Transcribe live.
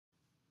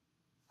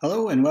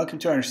Hello and welcome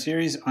to our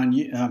series on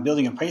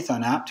building a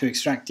Python app to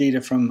extract data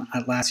from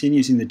Atlassian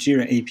using the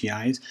Jira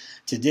APIs.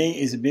 Today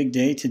is a big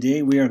day.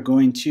 Today we are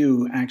going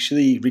to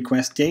actually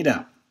request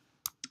data.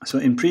 So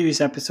in previous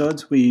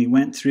episodes we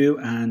went through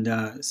and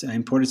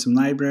imported some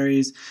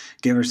libraries,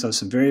 gave ourselves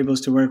some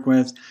variables to work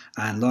with,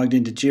 and logged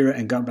into Jira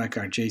and got back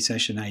our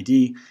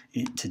JSESSIONID.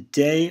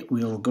 Today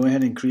we'll go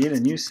ahead and create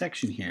a new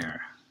section here.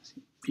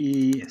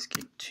 B,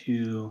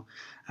 escape2,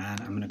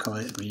 and I'm going to call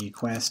it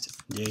request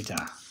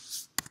data.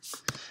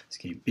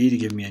 Escape B to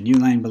give me a new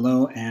line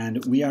below,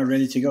 and we are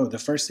ready to go. The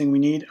first thing we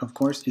need, of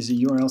course, is a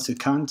URL to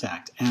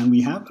contact, and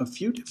we have a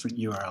few different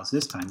URLs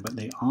this time, but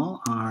they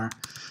all are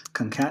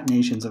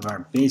concatenations of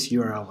our base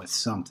URL with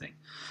something.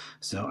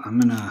 So I'm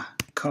going to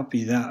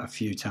copy that a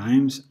few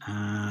times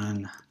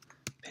and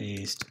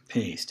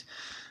paste.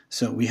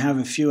 So we have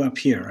a few up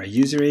here, a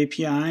user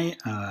API,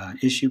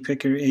 issue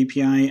picker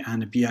API,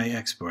 and a BI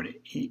export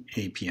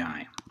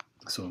API.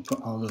 So we'll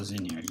put all those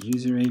in here,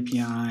 user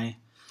API,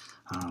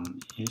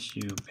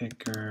 issue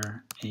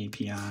picker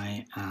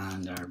API,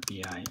 and our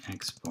BI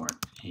export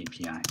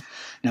API.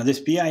 Now this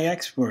BI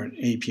export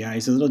API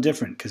is a little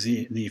different because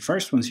the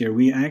first ones here,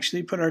 we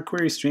actually put our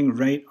query string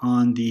right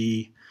on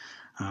the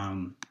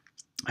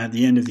at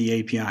the end of the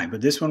API,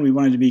 but this one we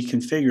wanted to be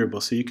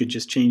configurable so you could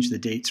just change the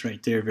dates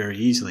right there very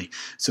easily.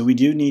 So we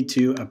do need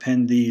to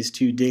append these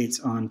two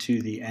dates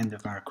onto the end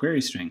of our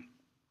query string,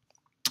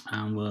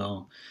 and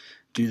we'll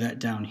do that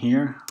down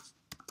here,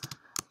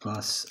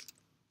 plus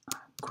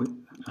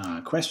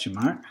question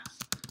mark,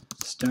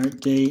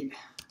 start date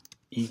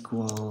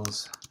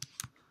equals,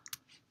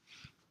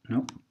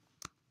 nope,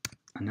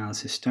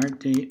 analysis start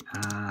date,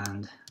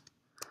 and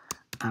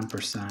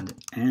ampersand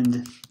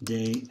end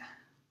date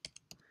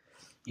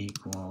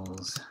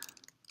equals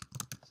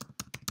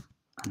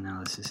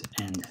analysis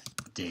end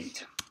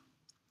date.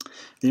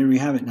 There we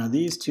have it. Now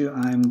these two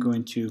I'm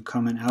going to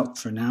comment out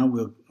for now.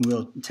 We'll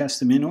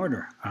test them in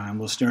order.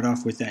 We'll start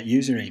off with that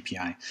user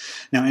API.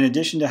 Now in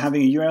addition to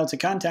having a URL to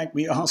contact,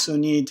 we also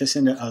need to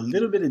send a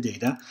little bit of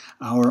data,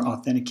 our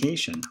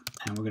authentication.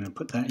 And we're going to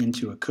put that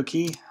into a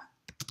cookie.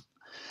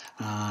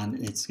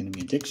 And it's going to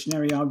be a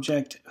dictionary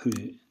object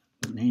whose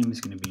name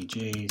is going to be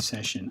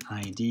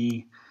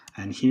JSESSIONID.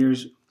 And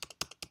here's,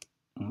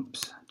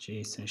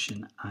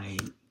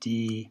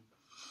 JSESSIONID.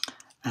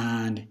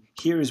 And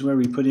here is where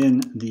we put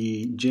in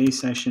the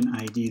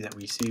JSESSIONID that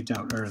we saved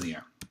out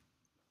earlier.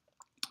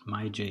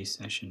 My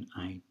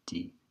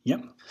JSESSIONID.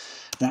 Yep,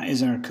 that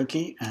is our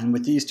cookie. And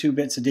with these two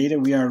bits of data,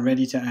 we are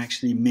ready to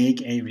actually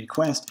make a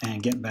request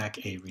and get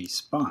back a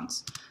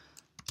response.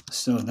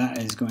 So that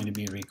is going to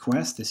be a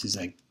request. This is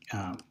a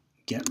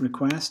GET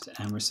request,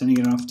 and we're sending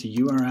it off to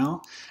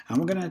URL. And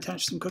we're going to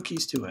attach some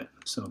cookies to it.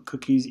 So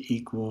cookies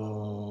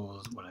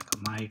equals what I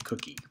call my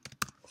cookie.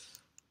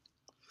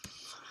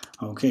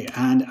 Okay,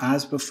 and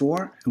as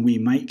before, we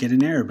might get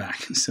an error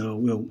back. So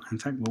we'll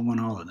want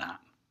all of that.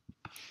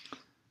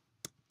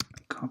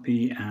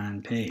 Copy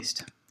and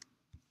paste.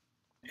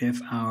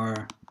 If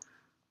our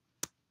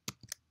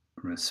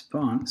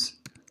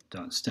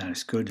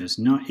response.status code does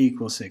not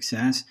equal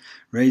success,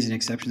 raise an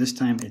exception. This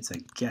time it's a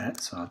get,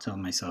 so I'll tell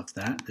myself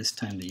that. This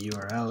time the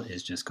URL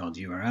is just called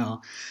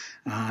URL,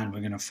 and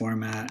we're going to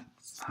format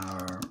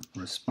our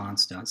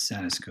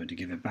response.status code to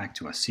give it back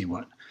to us. See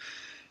what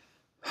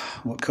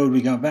code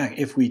we got back.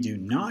 If we do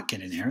not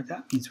get an error,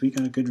 that means we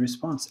got a good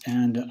response,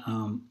 and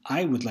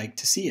I would like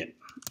to see it.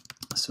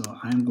 So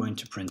I'm going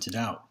to print it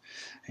out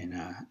in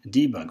a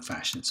debug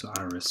fashion. So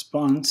our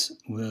response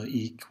will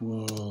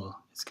equal,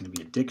 it's going to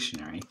be a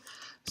dictionary,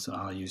 so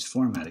I'll use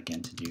format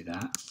again to do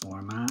that.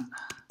 Format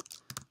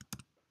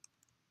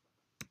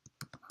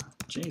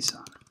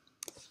JSON.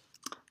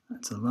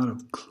 That's a lot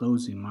of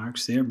closing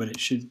marks there, but it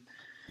should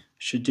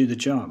do the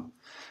job.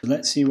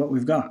 Let's see what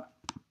we've got.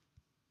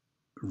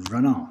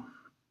 Run all.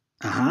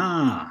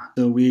 Aha!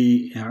 So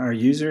our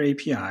user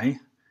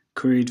API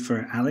queried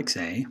for Alex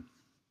A,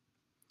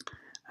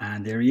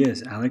 and there he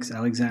is, Alex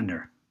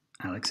Alexander,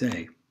 Alex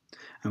A,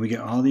 and we get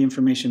all the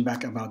information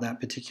back about that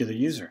particular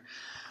user.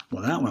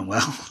 Well, that went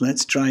well.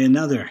 Let's try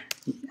another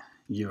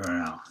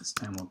URL. This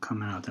time we'll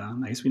come out.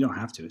 I guess we don't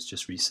have to. It's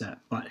just reset.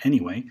 But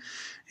anyway,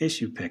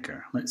 issue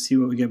picker. Let's see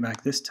what we get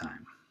back this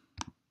time.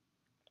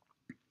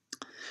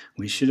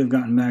 We should have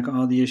gotten back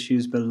all the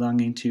issues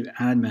belonging to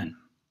admin.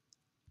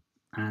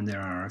 And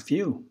there are a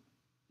few.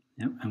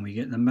 Yep, and we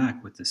get them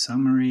back with the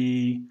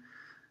summary,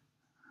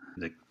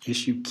 the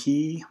issue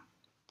key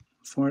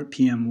for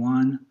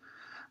PM1,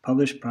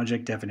 published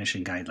project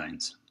definition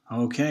guidelines.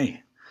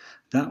 Okay,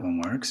 that one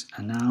works.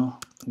 And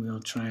now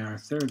we'll try our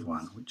third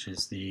one, which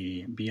is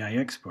the BI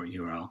export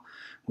URL,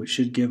 which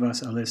should give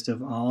us a list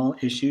of all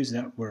issues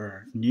that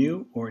were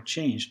new or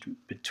changed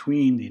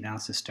between the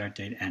analysis start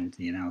date and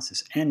the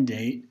analysis end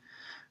date,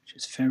 which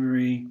is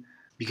February.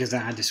 Because I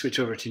had to switch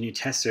over to a new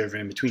test server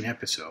in between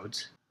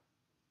episodes.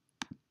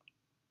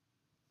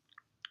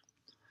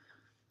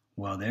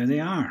 Well, there they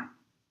are.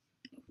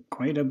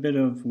 Quite a bit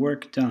of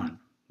work done.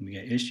 We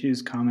get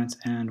issues, comments,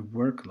 and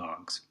work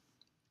logs.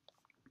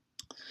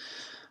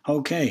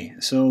 Okay,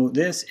 so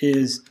this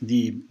is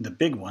the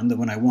big one, the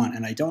one I want,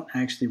 and I don't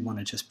actually want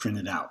to just print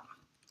it out.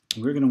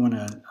 We're going to want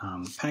to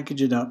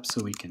package it up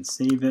so we can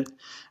save it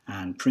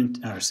and print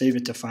or save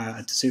it to a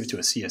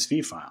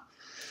CSV file.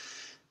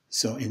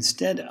 So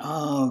instead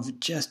of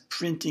just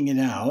printing it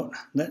out,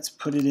 let's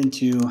put it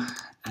into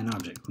an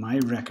object. My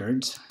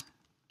records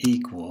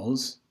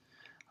equals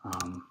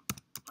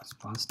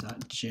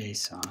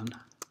response.json,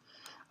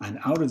 and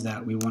out of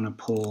that we want to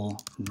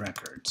pull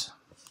records,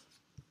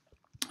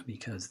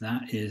 because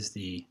that is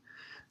the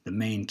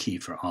main key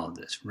for all of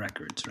this,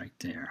 records right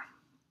there.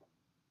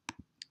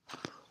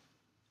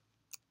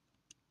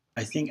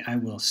 I think I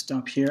will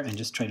stop here and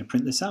just try to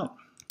print this out.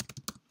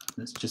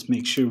 Let's just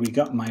make sure we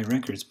got my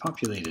records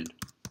populated.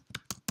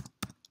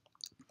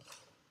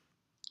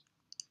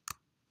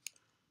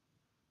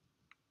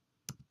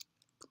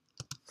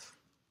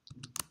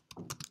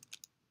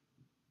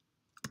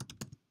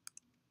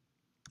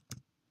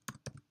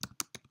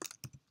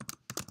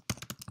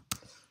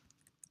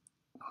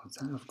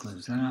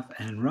 Close that off,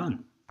 and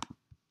run.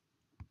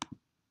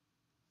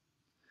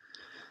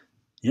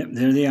 Yep,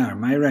 there they are,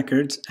 my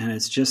records, and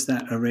it's just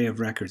that array of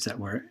records that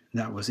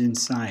was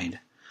inside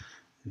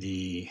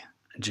the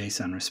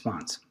JSON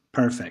response.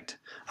 Perfect.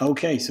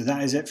 Okay, so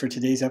that is it for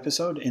today's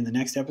episode. In the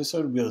next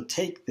episode, we'll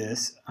take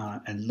this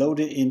and load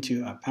it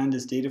into a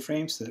Pandas data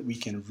frame so that we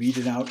can read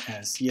it out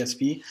as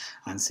CSV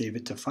and save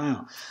it to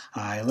file.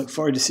 I look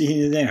forward to seeing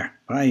you there.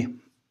 Bye.